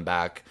both of them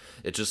back.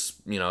 It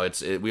just,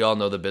 we all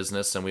know the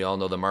business and we all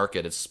know the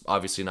market. It's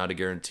obviously not a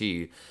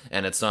guarantee,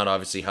 and it's not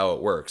obviously how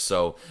it works.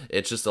 So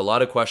it's just a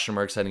lot of question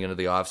marks heading into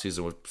the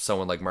offseason with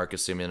someone like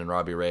Marcus Semien and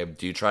Robbie Ray.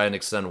 Do you try and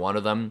extend one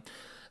of them?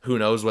 Who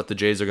knows what the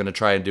Jays are going to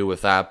try and do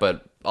with that,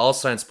 but all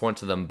signs point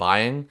to them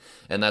buying,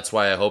 and that's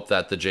why I hope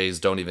that the Jays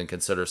don't even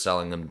consider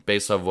selling them.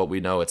 Based on what we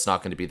know, it's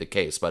not going to be the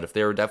case, but if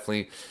they were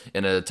definitely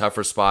in a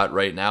tougher spot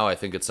right now, I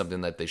think it's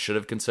something that they should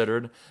have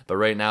considered. But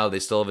right now, they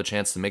still have a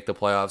chance to make the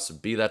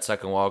playoffs, be that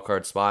second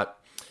wildcard spot.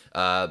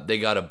 They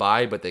got to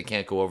buy, but they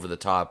can't go over the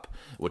top,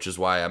 which is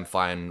why I'm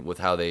fine with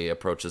how they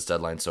approach this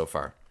deadline so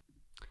far.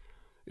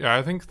 Yeah,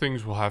 I think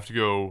things will have to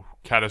go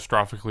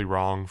catastrophically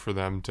wrong for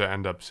them to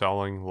end up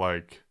selling.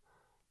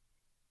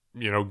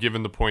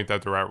 Given the point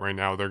that they're at right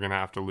now, they're going to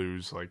have to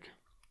lose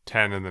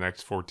 10 in the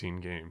next 14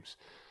 games.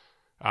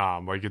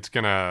 It's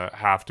going to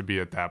have to be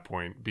at that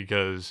point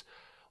because,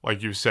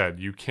 like you said,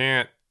 you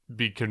can't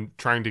be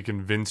trying to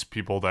convince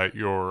people that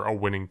you're a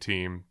winning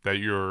team, that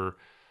you're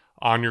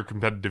on your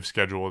competitive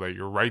schedule, that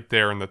you're right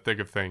there in the thick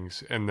of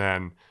things, and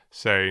then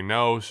say,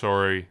 no,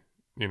 sorry,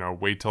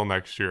 wait till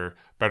next year,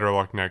 better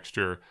luck next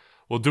year.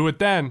 We'll do it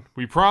then,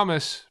 we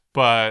promise,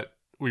 but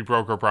we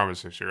broke our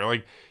promise this year.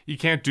 Like, you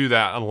can't do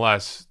that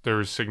unless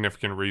there's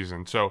significant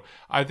reason. So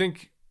I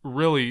think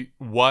really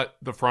what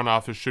the front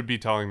office should be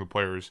telling the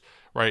players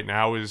right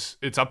now is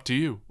it's up to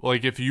you.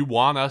 Like, if you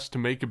want us to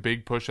make a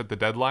big push at the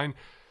deadline,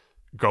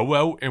 go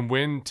out and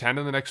win 10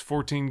 of the next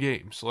 14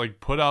 games. Like,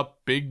 put up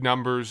big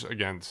numbers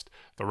against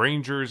the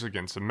Rangers,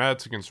 against the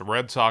Mets, against the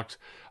Red Sox.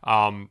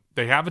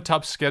 They have a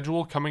tough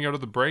schedule coming out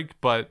of the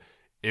break, but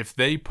if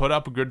they put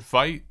up a good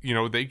fight,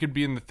 they could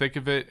be in the thick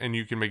of it and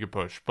you can make a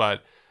push.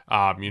 But,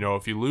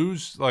 if you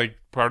lose, like,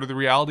 part of the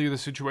reality of the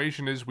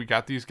situation is we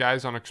got these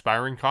guys on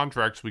expiring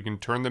contracts. We can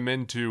turn them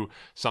into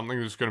something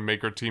that's going to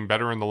make our team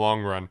better in the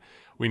long run.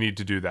 We need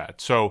to do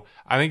that. So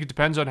I think it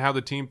depends on how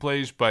the team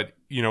plays, but,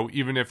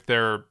 even if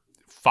they're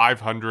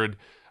 500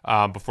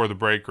 before the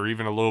break, or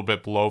even a little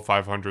bit below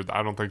 500,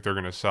 I don't think they're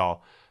going to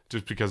sell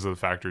just because of the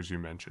factors you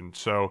mentioned.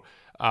 So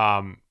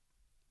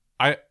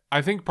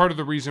I think part of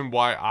the reason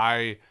why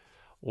I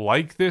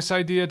like this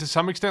idea to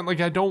some extent, like,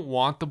 I don't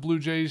want the Blue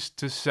Jays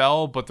to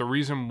sell, but the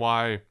reason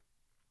why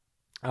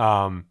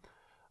I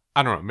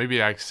don't know,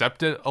 maybe I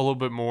accept it a little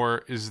bit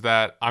more is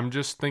that I'm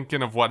just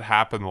thinking of what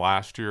happened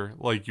last year.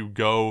 Like, you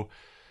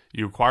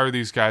acquire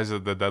these guys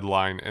at the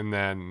deadline, and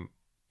then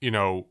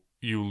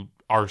you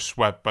are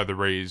swept by the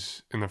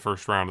Rays in the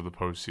first round of the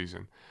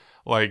postseason.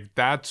 Like,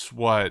 that's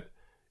what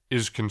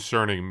is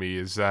concerning me,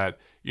 is that,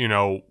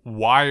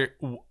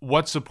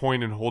 what's the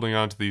point in holding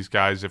on to these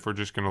guys if we're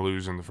just going to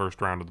lose in the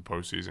first round of the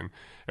postseason?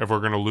 If we're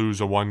going to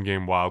lose a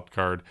one-game wild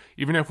card,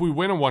 even if we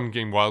win a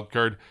one-game wild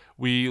card,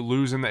 we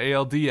lose in the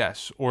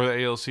ALDS or the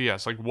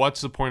ALCS. Like,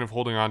 what's the point of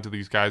holding on to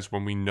these guys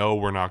when we know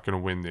we're not going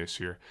to win this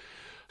year?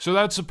 So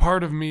that's a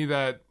part of me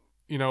that,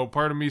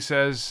 part of me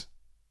says,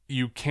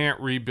 you can't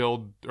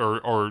rebuild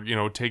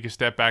or take a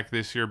step back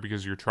this year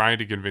because you're trying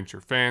to convince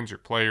your fans, your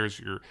players,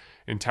 your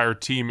entire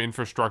team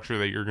infrastructure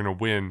that you're going to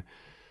win.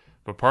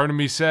 But part of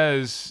me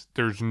says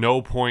there's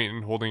no point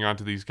in holding on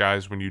to these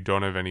guys when you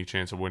don't have any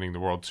chance of winning the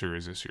World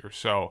Series this year.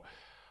 So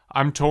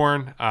I'm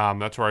torn.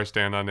 That's where I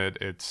stand on it.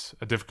 It's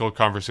a difficult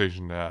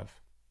conversation to have.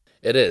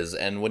 It is,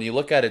 and when you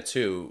look at it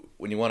too,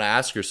 when you want to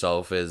ask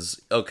yourself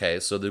is, okay,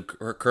 so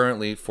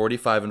currently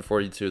 45 and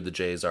 42, the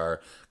Jays are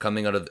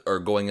coming out of or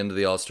going into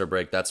the All-Star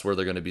break. That's where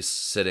they're going to be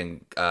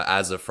sitting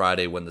as of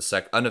Friday when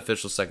the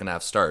unofficial second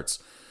half starts.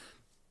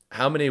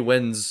 How many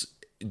wins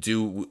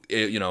do,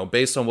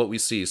 based on what we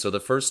see? So the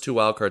first two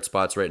wildcard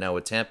spots right now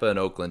with Tampa and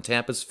Oakland.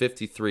 Tampa's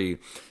 53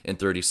 and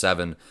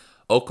 37.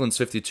 Oakland's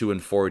 52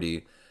 and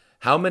 40.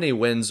 How many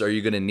wins are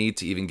you going to need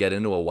to even get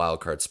into a wild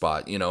card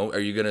spot? Are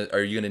you going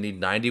to need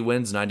 90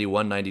 wins,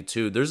 91,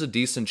 92? There's a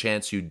decent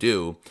chance you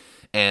do.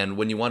 And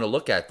when you want to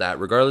look at that,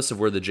 regardless of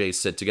where the Jays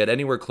sit, to get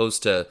anywhere close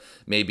to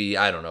maybe,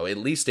 I don't know, at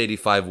least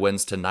 85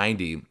 wins to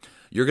 90,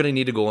 you're going to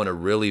need to go on a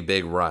really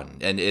big run.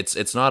 And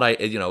it's not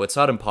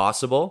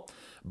impossible,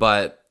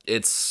 but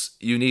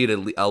you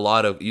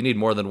need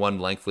more than one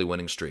lengthy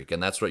winning streak.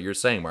 And that's what you're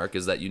saying, Mark,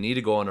 is that you need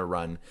to go on a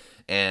run,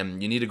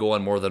 and you need to go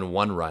on more than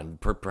one run.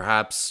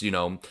 Perhaps,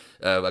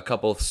 a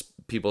couple of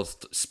people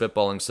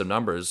spitballing some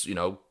numbers,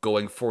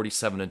 going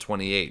 47 and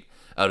 28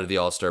 out of the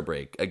All-Star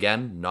break.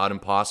 Again, not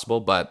impossible,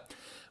 but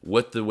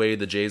with the way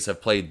the Jays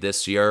have played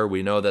this year,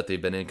 we know that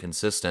they've been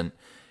inconsistent.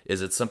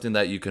 Is it something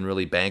that you can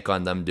really bank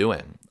on them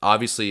doing?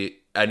 Obviously,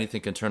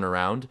 anything can turn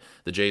around.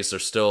 The Jays are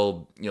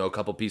still, a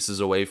couple pieces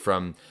away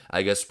from,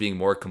 I guess, being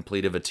more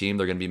complete of a team.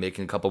 They're going to be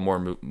making a couple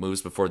more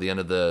moves before the end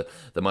of the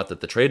month at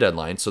the trade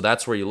deadline. So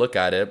that's where you look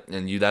at it,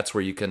 and that's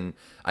where you can,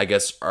 I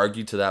guess,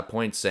 argue to that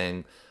point,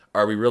 saying,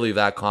 are we really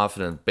that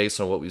confident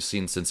based on what we've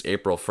seen since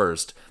April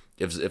 1st?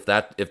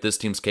 If this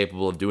team's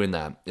capable of doing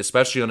that,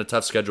 especially on a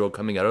tough schedule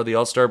coming out of the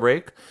All-Star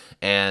break,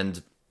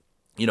 and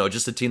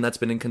just a team that's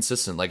been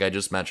inconsistent, like I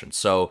just mentioned.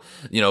 So,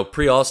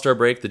 pre-All-Star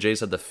break, the Jays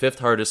had the fifth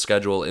hardest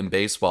schedule in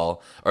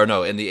baseball,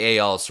 in the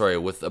AL,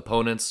 with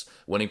opponents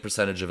winning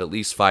percentage of at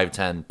least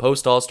 .510.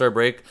 Post-All-Star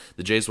break,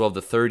 the Jays will have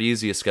the third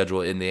easiest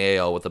schedule in the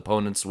AL with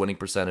opponents winning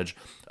percentage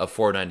of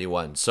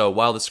 .491. So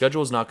while the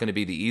schedule is not going to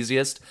be the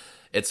easiest,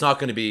 it's not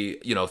going to be,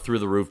 through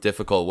the roof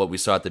difficult what we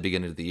saw at the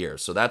beginning of the year.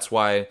 So that's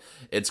why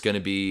it's going to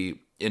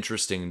be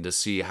interesting to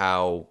see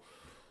how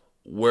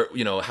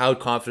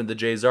confident the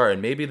Jays are.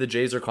 And maybe the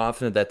Jays are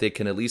confident that they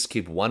can at least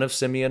keep one of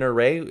Semien or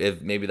Ray,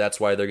 if maybe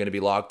that's why they're going to be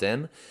locked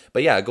in.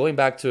 But yeah, going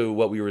back to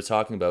what we were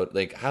talking about,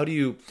 like, how do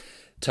you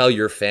tell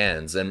your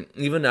fans, and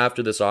even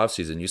after this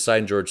offseason, you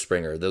signed George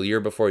Springer. The year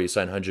before, you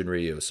signed Hyun-Jin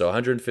Ryu. So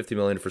 $150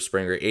 million for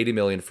Springer, $80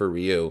 million for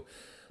Ryu.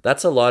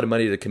 That's a lot of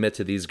money to commit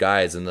to these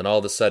guys, and then all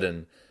of a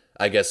sudden,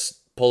 I guess,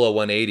 pull a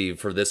 180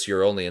 for this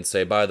year only and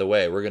say, by the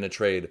way, we're going to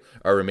trade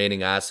our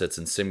remaining assets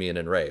in Semien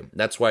and Ray.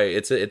 That's why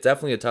it's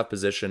definitely a tough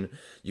position.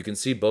 You can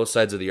see both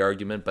sides of the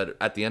argument, but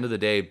at the end of the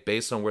day,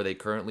 based on where they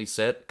currently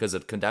sit, because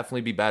it can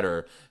definitely be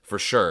better for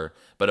sure,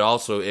 but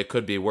also it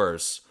could be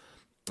worse.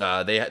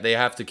 They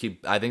have to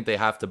keep. I think they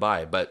have to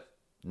buy, but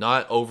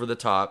not over the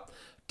top.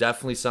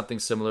 definitely something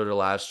similar to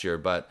last year,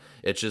 but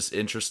it's just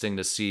interesting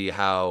to see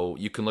how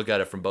you can look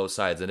at it from both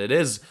sides. And it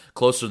is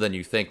closer than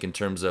you think in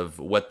terms of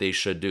what they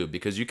should do,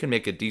 because you can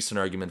make a decent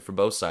argument for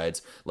both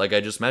sides. Like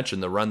I just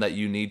mentioned, the run that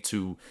you need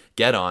to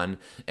get on,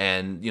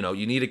 and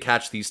you need to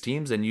catch these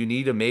teams, and you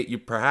need to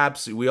make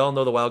perhaps we all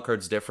know the wild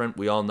card's different.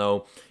 We all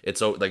know it's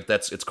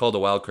called a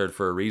wild card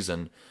for a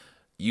reason.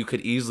 You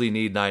could easily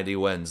need 90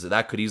 wins.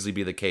 That could easily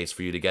be the case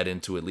for you to get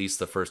into at least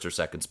the first or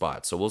second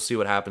spot. So we'll see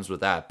what happens with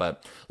that.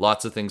 But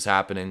lots of things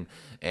happening,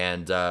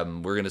 and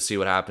we're going to see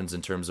what happens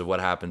in terms of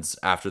what happens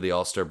after the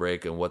All-Star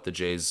break and what the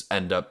Jays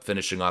end up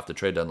finishing off the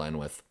trade deadline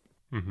with.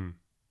 Mm-hmm.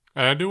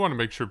 And I do want to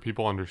make sure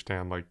people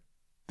understand, like,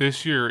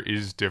 this year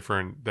is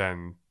different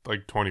than,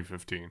 like,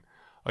 2015.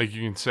 Like,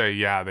 you can say,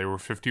 yeah, they were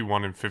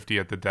 51-50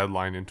 at the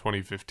deadline in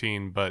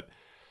 2015, but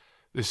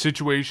the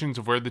situations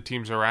of where the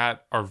teams are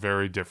at are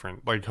very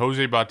different. Like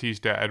Jose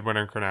Bautista, Edwin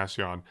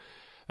Encarnacion,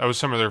 that was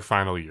some of their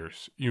final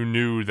years. You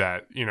knew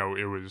that,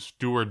 it was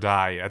do or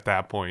die at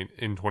that point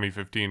in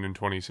 2015 and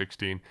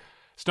 2016.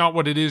 It's not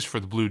what it is for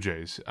the Blue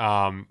Jays.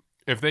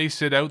 If they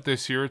sit out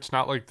this year, it's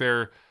not like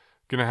they're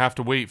going to have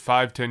to wait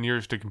 5-10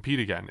 years to compete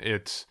again.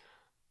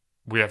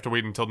 We have to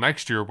wait until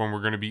next year when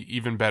we're going to be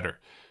even better.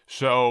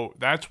 So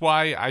that's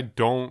why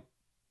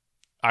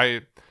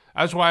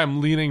that's why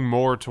I'm leaning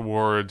more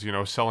towards,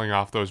 selling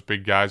off those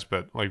big guys.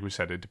 But like we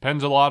said, it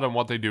depends a lot on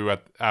what they do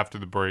after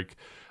the break.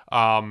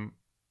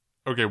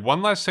 Okay,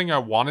 one last thing I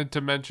wanted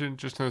to mention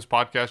just in this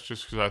podcast,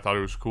 just because I thought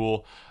it was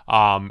cool.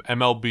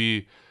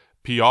 MLB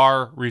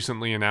PR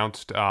recently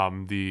announced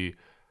the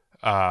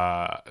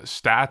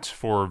stats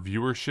for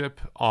viewership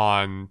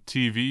on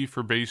TV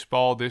for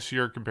baseball this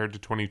year compared to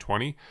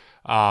 2020.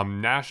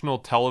 National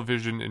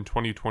television in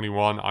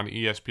 2021 on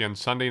ESPN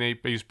Sunday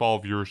Night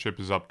Baseball viewership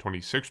is up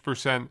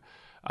 26%.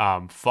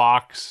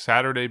 Fox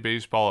Saturday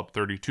Baseball up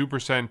 32%.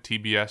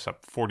 TBS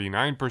up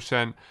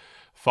 49%.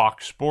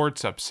 Fox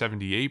Sports up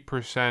 78%.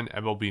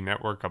 MLB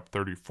Network up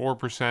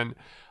 34%.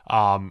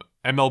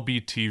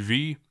 MLB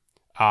TV,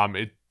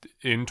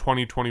 in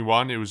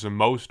 2021, it was the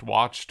most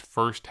watched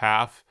first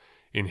half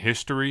in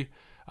history.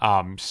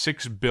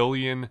 6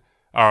 billion,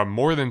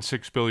 more than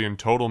 6 billion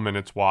total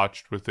minutes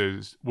watched, which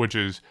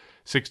is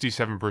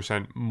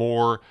 67%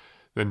 more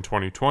than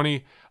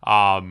 2020.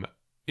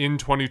 In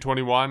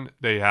 2021,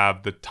 they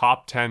have the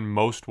top 10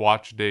 most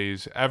watched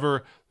days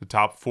ever, the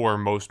top 4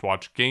 most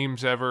watched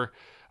games ever.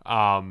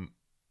 Like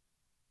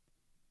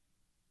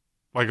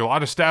a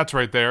lot of stats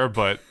right there,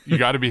 but you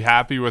got to be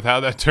happy with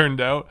how that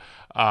turned out.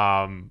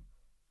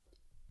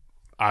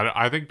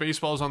 I think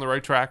baseball is on the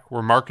right track.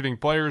 We're marketing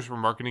players. We're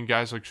marketing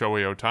guys like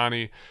Shohei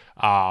Ohtani,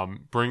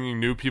 bringing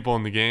new people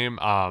in the game.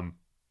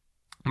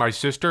 My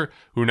sister,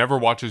 who never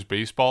watches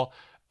baseball,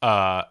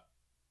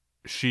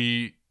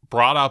 she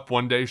brought up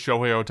one day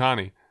Shohei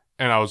Ohtani,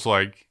 and I was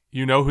like,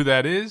 you know who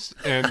that is?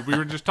 And we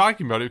were just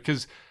talking about it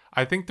because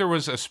I think there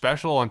was a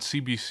special on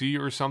CBC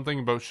or something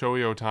about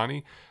Shohei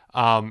Ohtani.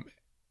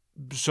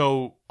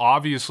 So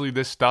obviously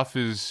this stuff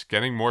is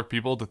getting more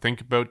people to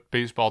think about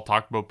baseball,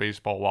 talk about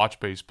baseball, watch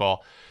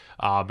baseball.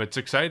 But it's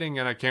exciting,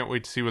 and I can't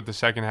wait to see what the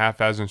second half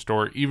has in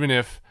store, even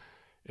if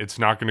it's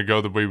not going to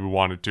go the way we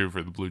want it to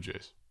for the Blue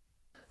Jays.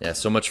 Yeah,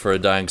 so much for a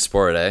dying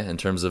sport, in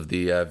terms of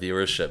the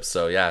viewership.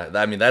 So yeah,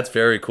 that's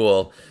very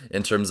cool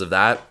in terms of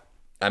that.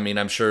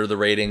 I'm sure the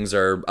ratings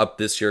are up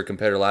this year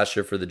compared to last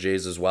year for the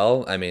Jays as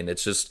well.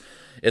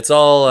 It's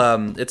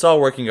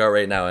all working out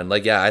right now. And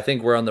I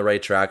think we're on the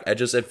right track.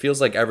 It feels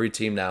like every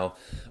team now,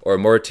 or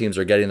more teams,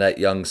 are getting that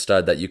young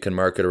stud that you can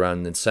market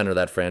around and center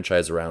that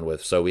franchise around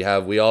with. So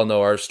we all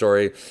know our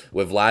story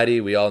with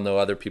Vladdy. We all know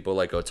other people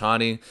like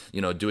Ohtani,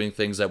 doing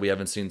things that we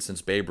haven't seen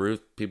since Babe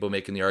Ruth. People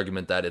making the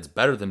argument that it's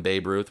better than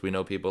Babe Ruth. We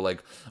know people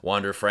like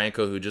Wander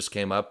Franco, who just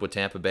came up with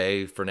Tampa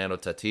Bay, Fernando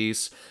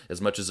Tatis.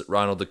 As much as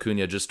Ronald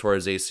Acuna just tore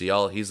his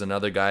ACL, he's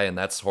another guy, and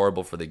that's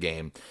horrible for the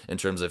game in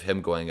terms of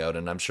him going out.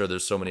 And I'm sure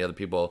there's so many other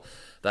people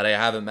that I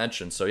haven't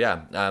mentioned. So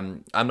yeah,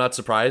 I'm not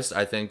surprised.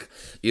 I think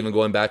even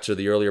going back to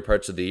the earlier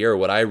parts of the year,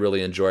 what I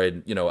really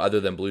enjoyed, other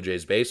than Blue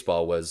Jays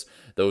baseball, was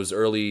those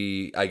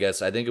early, I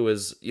think it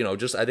was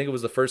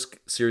the first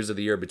series of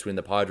the year between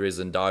the Padres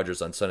and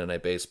Dodgers on Sunday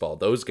Night Baseball.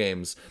 Those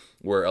games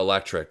were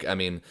electric.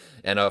 And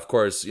of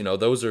course,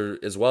 those are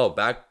as well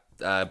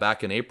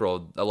back in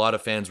April. A lot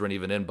of fans weren't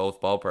even in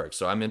both ballparks.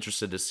 So I'm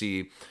interested to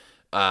see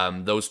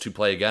those two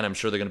play again. I'm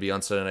sure they're going to be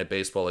on Sunday Night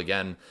Baseball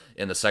again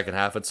in the second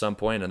half at some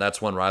point, and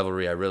that's one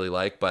rivalry I really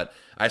like. But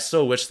I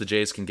still wish the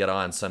Jays can get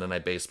on Sunday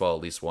Night Baseball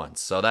at least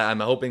once. So that I'm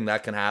hoping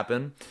that can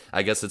happen.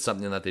 I guess it's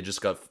something that they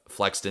just got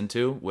flexed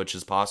into, which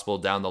is possible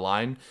down the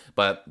line.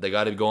 But they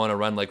got to go on a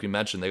run, like we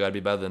mentioned. They got to be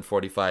better than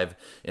 45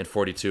 and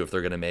 42 if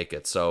they're going to make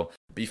it. So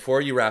before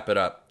you wrap it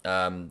up,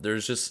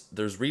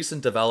 there's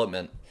recent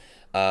development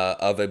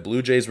of a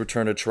Blue Jays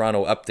return to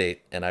Toronto update,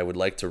 and I would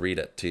like to read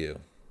it to you.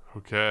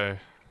 Okay.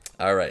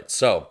 All right,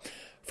 so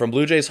from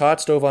Blue Jays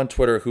Hot Stove on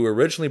Twitter, who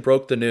originally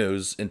broke the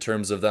news in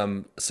terms of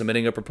them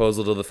submitting a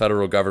proposal to the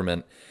federal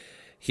government,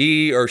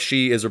 he or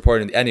she is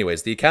reporting,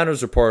 anyways, the account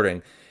is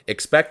reporting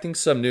Expecting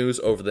some news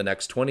over the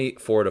next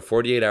 24 to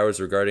 48 hours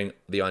regarding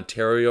the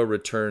Ontario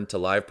return to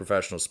live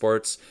professional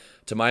sports.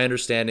 To my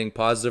understanding,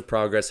 positive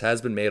progress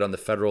has been made on the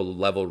federal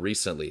level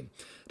recently.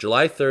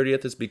 July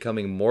 30th is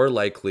becoming more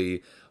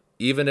likely.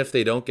 Even if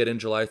they don't get in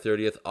July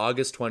 30th,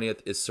 August 20th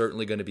is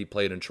certainly going to be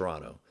played in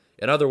Toronto.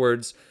 In other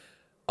words,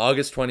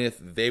 August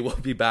 20th, they will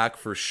be back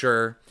for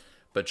sure.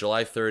 But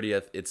July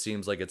 30th, it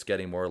seems like it's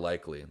getting more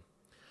likely.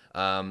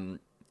 And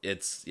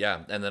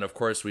then of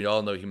course we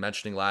all know he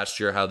mentioning last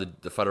year how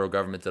the federal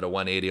government did a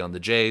 180 on the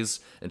Jays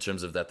in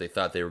terms of that they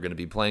thought they were going to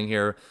be playing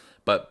here.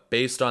 But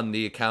based on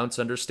the account's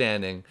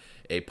understanding,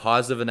 a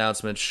positive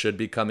announcement should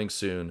be coming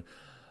soon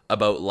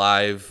about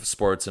live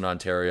sports in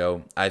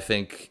Ontario. I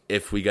think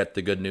if we get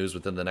the good news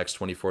within the next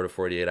 24 to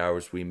 48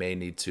 hours, we may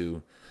need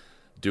to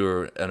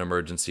do an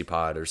emergency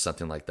pod or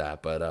something like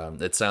that.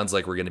 But it sounds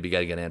like we're going to be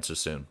getting an answer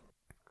soon.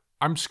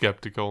 I'm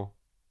skeptical.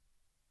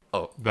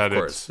 Oh, that of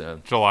course,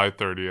 it's July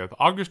 30th.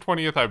 August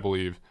 20th, I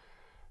believe.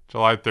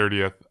 July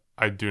 30th,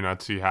 I do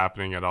not see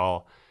happening at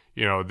all.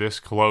 This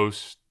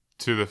close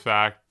to the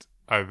fact,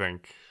 I don't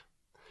think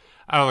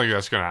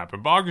that's going to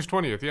happen. But August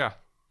 20th, yeah,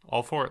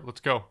 all for it. Let's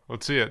go.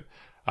 Let's see it.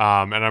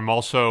 And I'm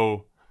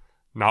also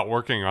not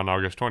working on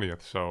August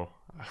 20th, so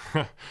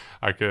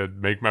I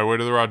could make my way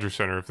to the Rogers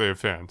Center if they have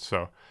fans.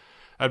 So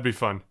that'd be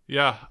fun.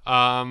 Yeah,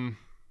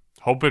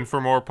 hoping for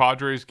more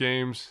Padres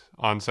games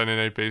on Sunday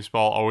Night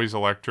Baseball. Always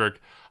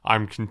electric.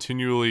 I'm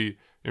continually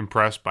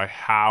impressed by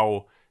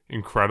how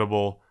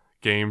incredible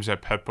games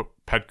at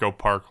Petco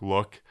Park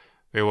look.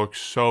 They look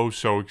so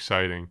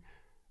exciting.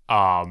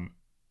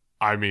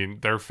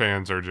 Their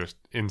fans are just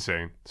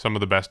insane. Some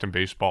of the best in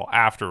baseball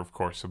after, of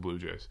course, the Blue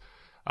Jays.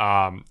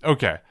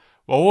 Okay.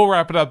 Well, we'll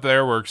wrap it up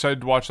there. We're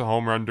excited to watch the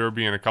Home Run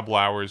Derby in a couple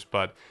hours.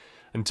 But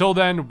until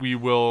then, we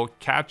will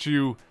catch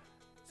you,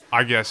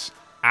 I guess,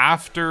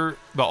 after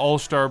the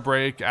All-Star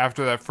break,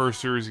 after that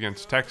first series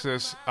against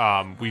Texas.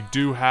 We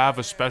do have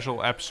a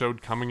special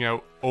episode coming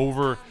out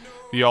over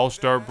the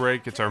All-Star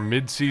break. It's our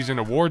mid-season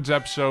awards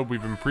episode.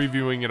 We've been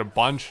previewing it a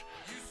bunch,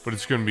 but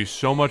it's going to be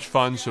so much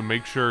fun, so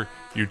make sure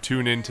you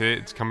tune into it.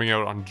 It's coming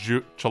out on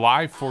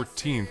July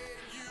 14th.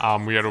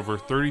 We had over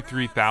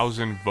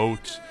 33,000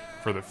 votes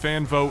for the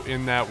fan vote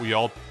in that. We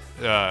all,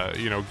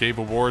 gave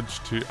awards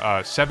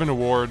to 7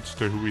 awards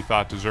to who we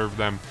thought deserved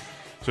them.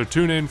 So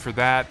tune in for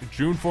that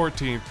June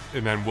 14th,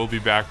 and then we'll be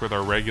back with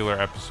our regular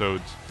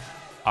episodes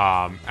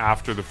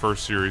after the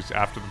first series,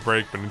 after the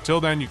break. But until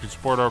then, you can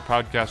support our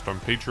podcast on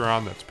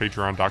Patreon. That's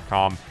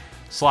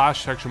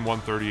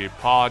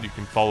patreon.com/Section138pod. You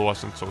can follow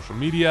us on social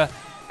media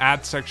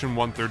at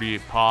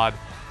Section138pod.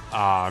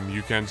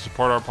 You can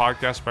support our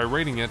podcast by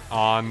rating it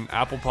on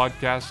Apple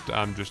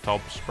Podcast. Just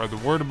help spread the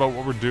word about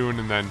what we're doing.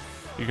 And then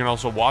you can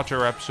also watch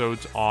our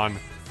episodes on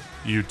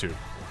YouTube.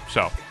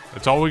 So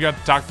that's all we got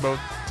to talk about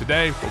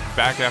today. We'll be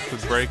back after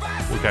the break.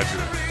 We'll catch you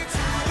then.